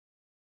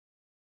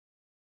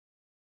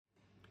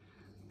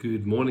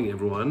Good morning,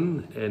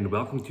 everyone, and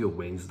welcome to your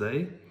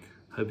Wednesday.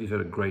 Hope you've had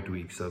a great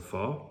week so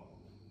far.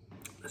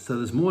 So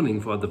this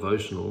morning for our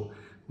devotional,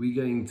 we're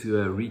going to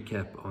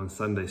recap on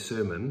Sunday's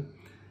sermon,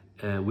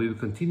 where we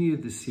continue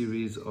the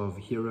series of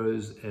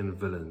heroes and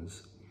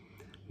villains.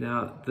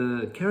 Now,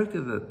 the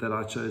character that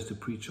I chose to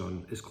preach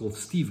on is called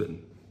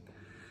Stephen.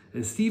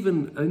 And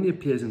Stephen only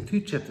appears in 2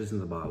 chapters in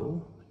the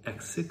Bible,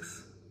 Acts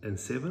 6 and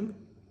 7.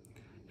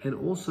 And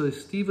also,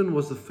 Stephen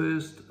was the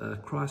first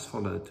Christ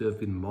follower to have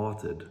been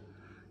martyred.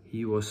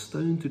 He was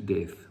stoned to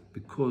death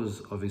because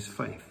of his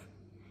faith.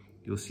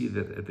 You'll see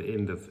that at the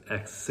end of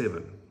Acts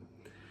 7.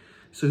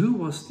 So who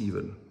was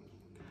Stephen?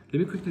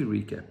 Let me quickly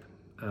recap.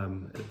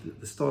 At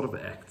the start of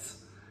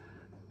Acts.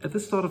 At the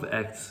start of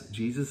Acts,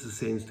 Jesus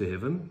ascends to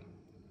heaven,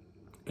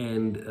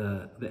 and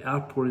the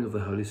outpouring of the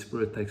Holy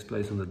Spirit takes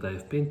place on the day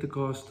of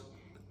Pentecost,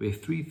 where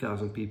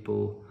 3,000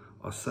 people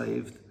are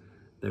saved.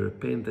 They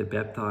repent, they're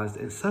baptized,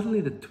 and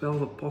suddenly the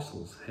 12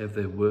 apostles have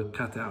their work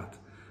cut out.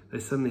 They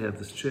suddenly have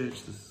this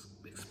church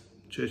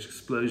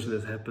explosion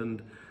has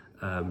happened,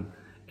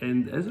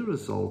 and as a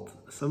result,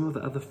 some of the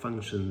other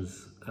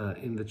functions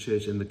in the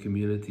church and the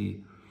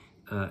community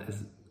are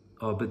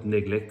a bit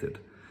neglected.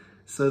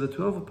 So the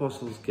 12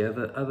 apostles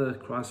gather other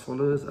Christ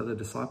followers, other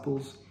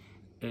disciples,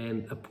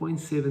 and appoint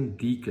 7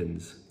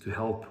 deacons to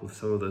help with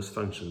some of those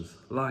functions,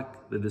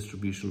 like the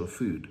distribution of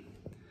food.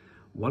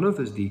 One of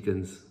those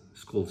deacons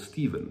is called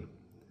Stephen.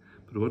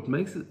 But what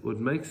makes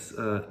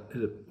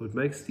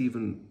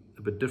Stephen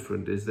a bit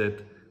different is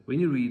that when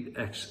you read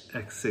Acts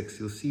 6,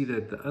 you'll see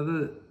that the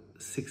other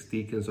 6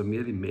 deacons are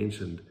merely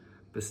mentioned,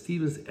 but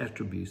Stephen's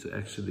attributes are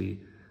actually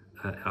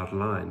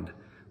outlined,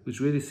 which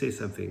really says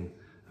something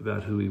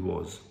about who he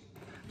was.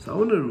 So I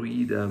want to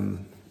read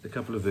a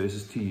couple of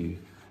verses to you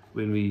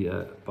when we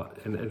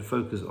and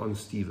focus on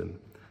Stephen.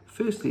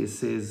 Firstly, it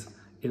says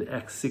in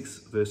Acts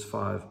 6, verse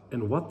 5,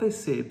 "And what they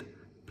said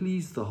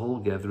pleased the whole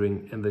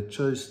gathering, and they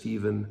chose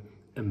Stephen,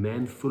 a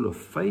man full of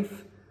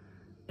faith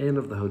and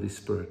of the Holy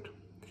Spirit."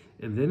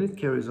 And then it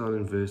carries on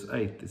in verse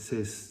 8. It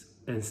says,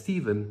 "And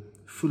Stephen,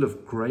 full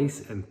of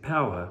grace and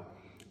power,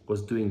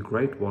 was doing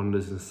great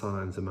wonders and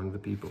signs among the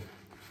people."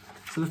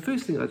 So the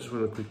first thing I just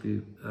want to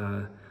quickly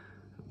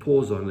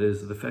pause on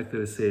is the fact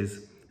that it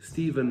says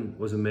Stephen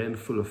was a man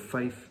full of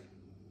faith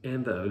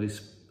and the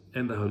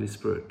Holy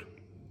Spirit.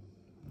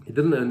 He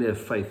didn't only have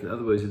faith. In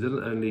other words, he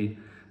didn't only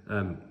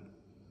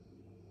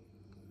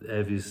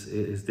have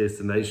his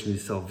destination,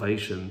 his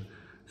salvation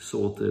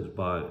sorted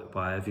by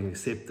having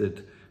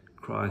accepted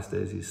Christ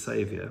as his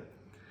Savior.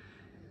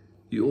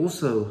 He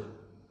also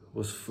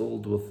was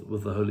filled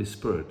with the Holy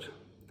Spirit.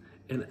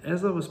 And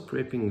as I was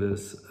prepping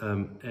this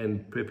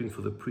and prepping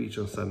for the preach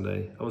on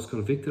Sunday, I was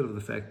convicted of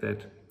the fact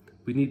that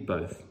we need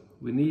both.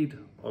 We need,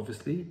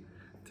 obviously,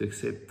 to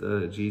accept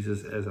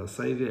Jesus as our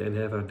Savior and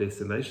have our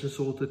destination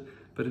sorted.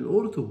 But in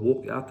order to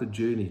walk out the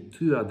journey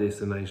to our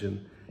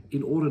destination,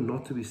 in order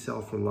not to be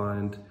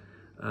self-reliant,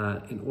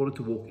 in order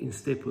to walk in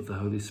step with the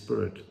Holy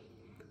Spirit,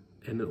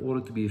 and in order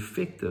to be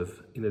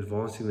effective in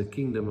advancing the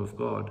kingdom of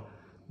God,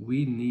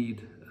 we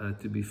need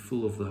to be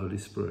full of the Holy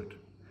Spirit.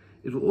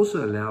 It will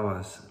also allow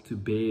us to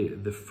bear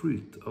the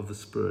fruit of the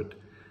Spirit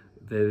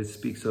that it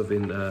speaks of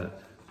in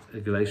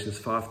Galatians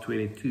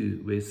 5:22,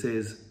 where it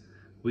says,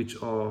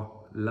 which are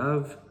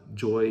love,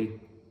 joy,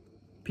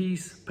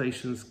 peace,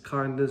 patience,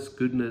 kindness,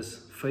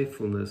 goodness,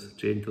 faithfulness,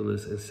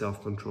 gentleness, and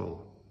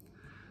self-control.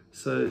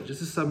 So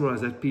just to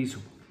summarize that piece,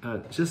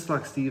 just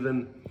like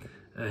Stephen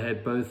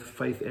had both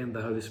faith and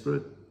the Holy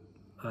Spirit,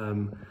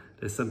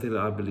 there's something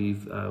that I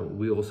believe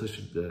we also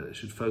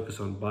should focus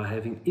on by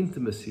having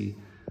intimacy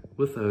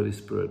with the Holy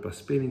Spirit, by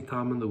spending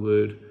time in the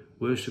Word,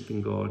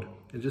 worshiping God,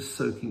 and just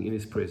soaking in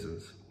His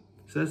presence.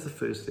 So that's the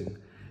first thing.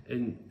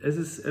 And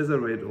as I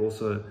read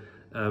also,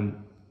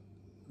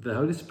 the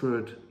Holy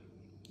Spirit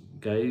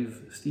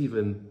gave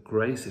Stephen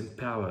grace and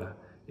power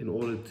in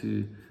order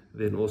to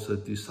then also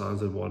do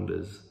signs and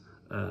wonders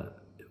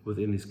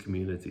within his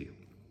community.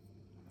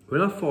 When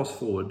I fast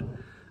forward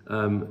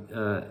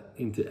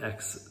into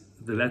Acts,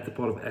 the latter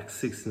part of Acts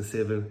 6 and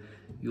 7,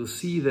 you'll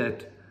see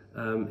that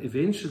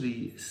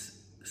eventually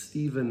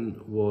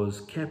Stephen was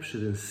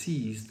captured and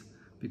seized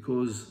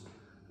because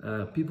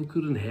people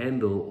couldn't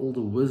handle all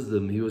the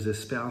wisdom he was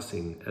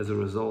espousing as a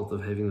result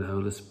of having the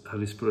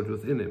Holy Spirit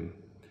within him.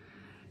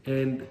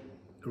 And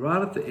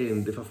right at the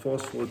end, if I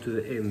fast forward to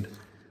the end,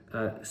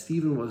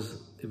 Stephen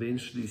was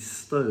eventually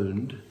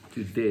stoned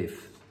to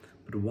death.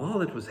 But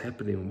while it was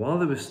happening, while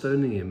they were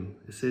stoning him,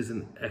 it says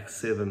in Acts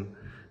 7,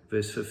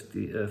 verse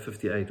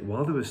 58,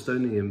 while they were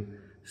stoning him,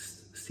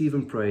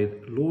 Stephen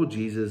prayed, "Lord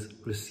Jesus,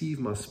 receive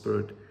my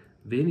spirit."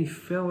 Then he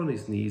fell on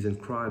his knees and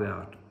cried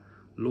out,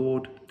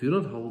 "Lord, do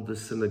not hold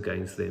this sin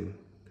against them."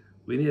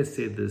 When he had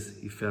said this,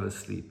 he fell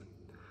asleep.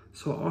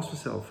 So I asked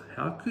myself,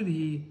 how could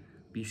he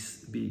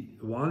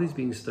while he's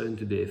being stoned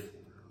to death,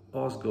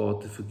 ask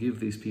God to forgive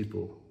these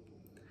people?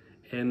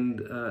 And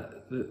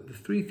the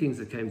 3 things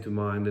that came to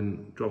mind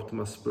and dropped in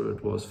my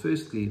spirit was,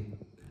 firstly,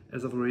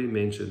 as I've already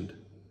mentioned,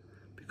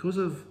 because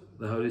of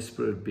the Holy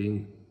Spirit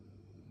being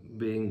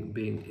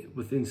being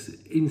within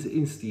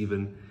in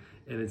Stephen,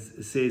 and it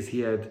says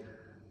he had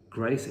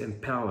grace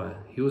and power.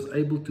 He was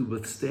able to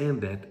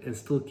withstand that and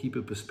still keep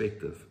a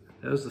perspective.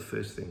 That was the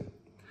first thing.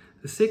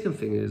 The second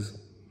thing is,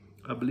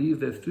 I believe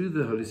that through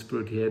the Holy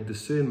Spirit he had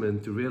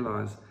discernment to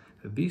realize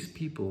that these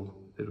people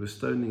that were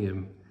stoning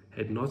him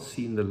had not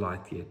seen the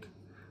light yet.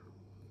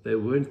 They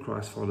weren't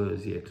Christ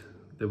followers yet.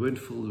 They weren't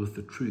filled with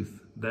the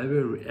truth. They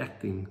were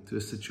reacting to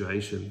a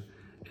situation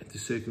and to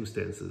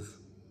circumstances.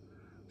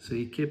 So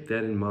he kept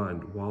that in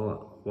mind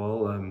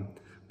while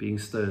being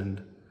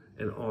stoned,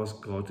 and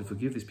asked God to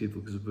forgive these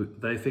people because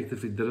they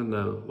effectively didn't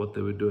know what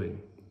they were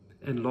doing.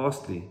 And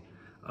lastly,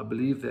 I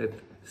believe that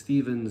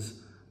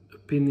Stephen's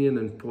opinion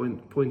and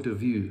point of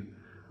view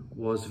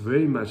was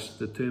very much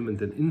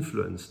determined and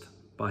influenced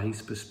by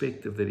his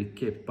perspective that he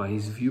kept, by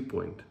his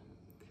viewpoint.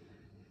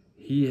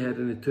 He had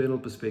an eternal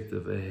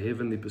perspective, a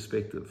heavenly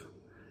perspective.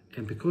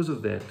 And because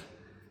of that,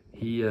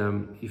 he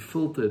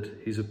filtered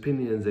his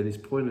opinions and his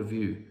point of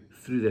view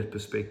through that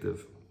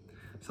perspective.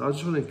 So I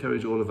just want to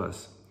encourage all of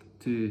us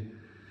to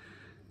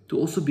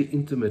also be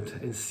intimate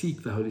and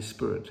seek the Holy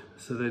Spirit,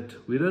 so that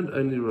we don't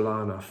only rely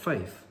on our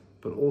faith,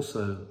 but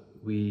also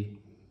we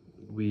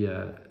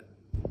are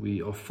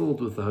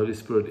filled with the Holy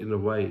Spirit in a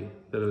way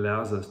that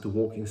allows us to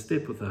walk in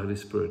step with the Holy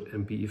Spirit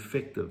and be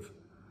effective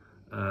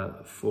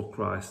for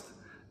Christ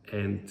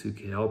and to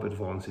help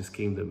advance His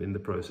kingdom in the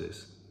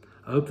process.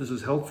 I hope this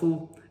was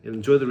helpful, and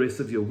enjoy the rest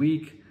of your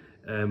week,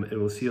 and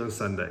we'll see you on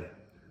Sunday.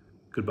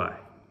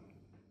 Goodbye.